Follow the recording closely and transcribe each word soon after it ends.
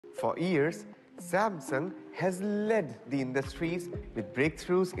For years, Samsung has led the industries with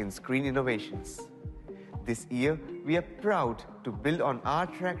breakthroughs in screen innovations. This year, we are proud to build on our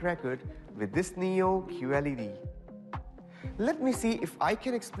track record with this Neo QLED. Let me see if I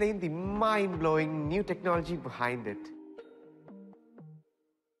can explain the mind-blowing new technology behind it.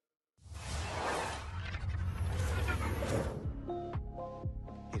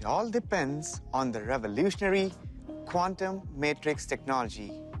 It all depends on the revolutionary quantum matrix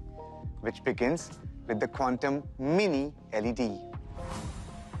technology, which begins with the quantum mini LED.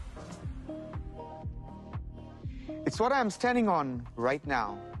 It's what I'm standing on right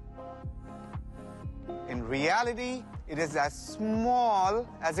now. In reality, it is as small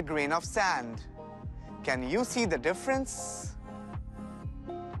as a grain of sand. Can you see the difference?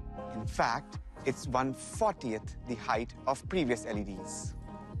 In fact, it's 1/40th the height of previous LEDs.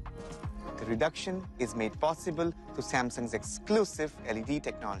 The reduction is made possible through Samsung's exclusive LED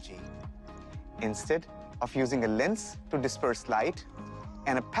technology. Instead of using a lens to disperse light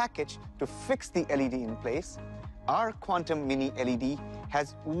and a package to fix the LED in place, our quantum mini LED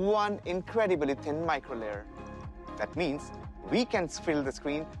has one incredibly thin microlayer. That means we can fill the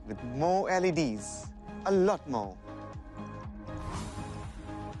screen with more LEDs, a lot more.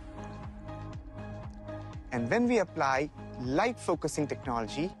 And when we apply light focusing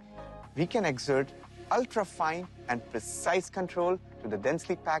technology, we can exert ultra-fine and precise control to the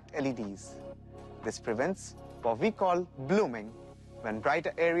densely packed LEDs. This prevents what we call blooming, when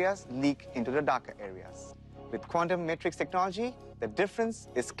brighter areas leak into the darker areas. With quantum matrix technology, the difference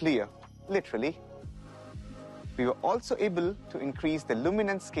is clear, literally. We were also able to increase the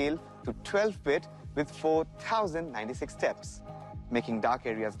luminance scale to 12-bit with 4,096 steps, making dark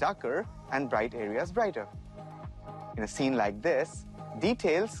areas darker and bright areas brighter. In a scene like this,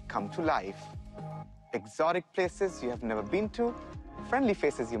 details come to life. Exotic places you have never been to, friendly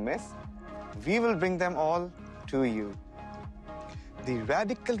faces you miss, we will bring them all to you. The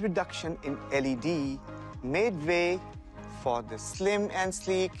radical reduction in LED made way for the slim and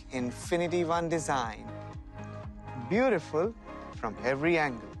sleek Infinity One design. Beautiful from every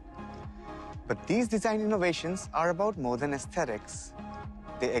angle. But these design innovations are about more than aesthetics.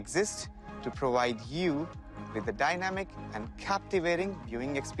 They exist to provide you with a dynamic and captivating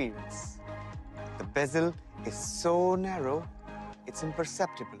viewing experience. The bezel is so narrow, it's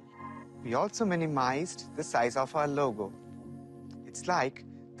imperceptible. We also minimized the size of our logo. It's like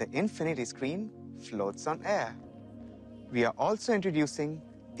the Infinity screen floats on air. We are also introducing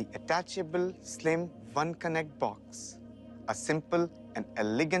the attachable slim One Connect box, a simple and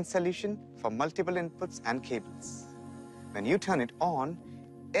elegant solution for multiple inputs and cables. When you turn it on,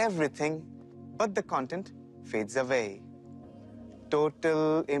 everything but the content fades away.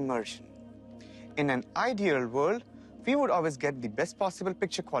 Total immersion. In an ideal world, we would always get the best possible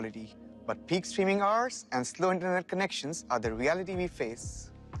picture quality, but peak streaming hours and slow internet connections are the reality we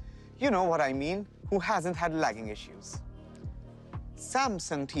face. You know what I mean, who hasn't had lagging issues?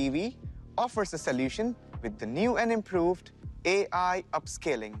 Samsung TV offers a solution with the new and improved AI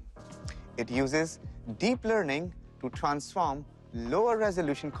upscaling. It uses deep learning to transform lower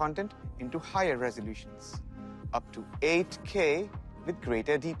resolution content into higher resolutions, up to 8K with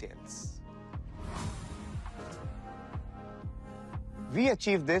greater details. We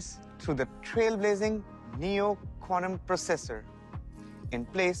achieve this through the trailblazing Neo quantum processor. In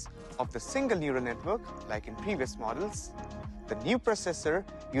place of the single neural network, like in previous models, the new processor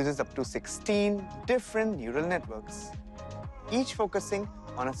uses up to 16 different neural networks, each focusing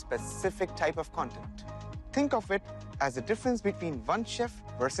on a specific type of content. Think of it as the difference between one chef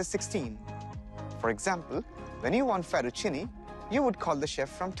versus 16. For example, when you want fettuccine, you would call the chef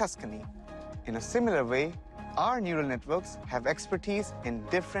from Tuscany. In a similar way, our neural networks have expertise in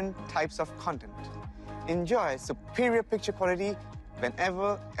different types of content. Enjoy superior picture quality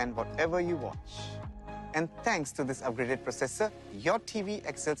whenever and whatever you watch. And thanks to this upgraded processor, your TV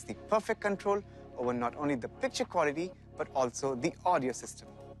exerts the perfect control over not only the picture quality, but also the audio system.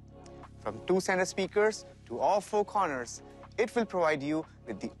 From 2 center speakers to all 4 corners, it will provide you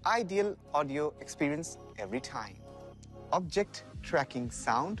with the ideal audio experience every time. Object tracking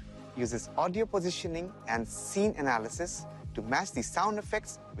sound uses audio positioning and scene analysis to match the sound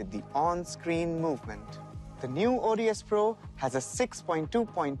effects with the on-screen movement. The new ODS Pro has a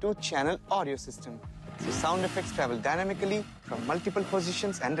 6.2.2 channel audio system, so sound effects travel dynamically from multiple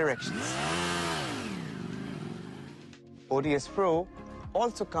positions and directions. ODS Pro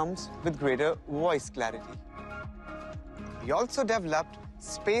also comes with greater voice clarity. We also developed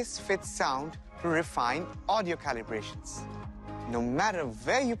space-fit sound to refine audio calibrations. No matter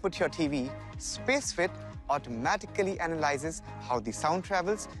where you put your TV, SpaceFit automatically analyzes how the sound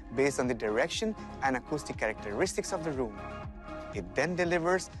travels based on the direction and acoustic characteristics of the room. It then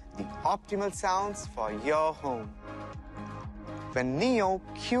delivers the optimal sounds for your home. When Neo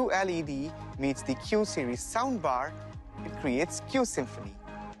QLED meets the Q series soundbar, it creates Q Symphony,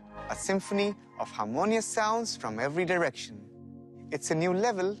 a symphony of harmonious sounds from every direction. It's a new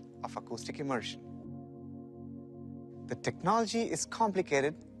level of acoustic immersion. The technology is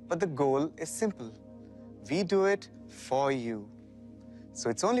complicated, but the goal is simple. We do it for you. So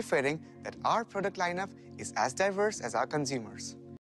it's only fitting that our product lineup is as diverse as our consumers.